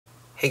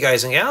Hey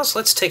guys and gals,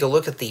 let's take a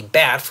look at the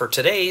bat for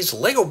today's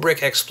Lego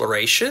brick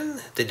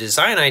exploration. The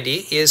design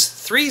ID is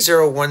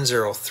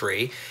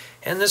 30103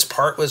 and this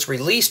part was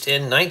released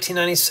in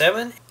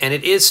 1997 and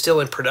it is still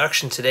in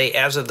production today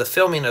as of the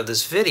filming of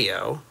this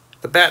video.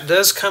 The bat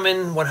does come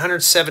in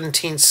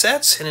 117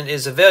 sets and it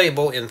is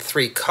available in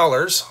 3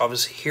 colors.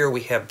 Obviously here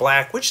we have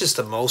black, which is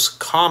the most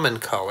common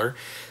color.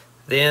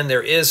 Then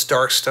there is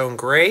dark stone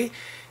gray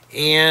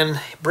and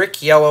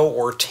brick yellow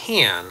or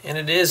tan, and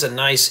it is a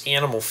nice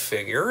animal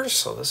figure,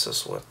 so this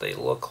is what they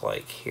look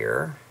like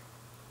here.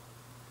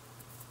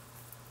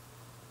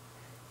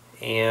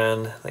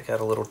 And they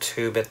got a little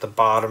tube at the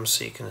bottom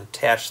so you can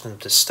attach them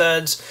to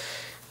studs.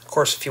 Of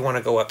course, if you want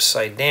to go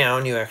upside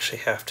down, you actually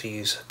have to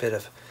use a bit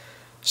of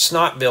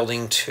snot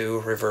building to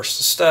reverse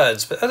the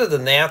studs. But other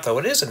than that, though,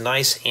 it is a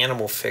nice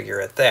animal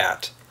figure at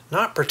that.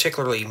 Not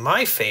particularly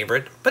my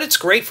favorite, but it's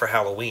great for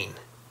Halloween.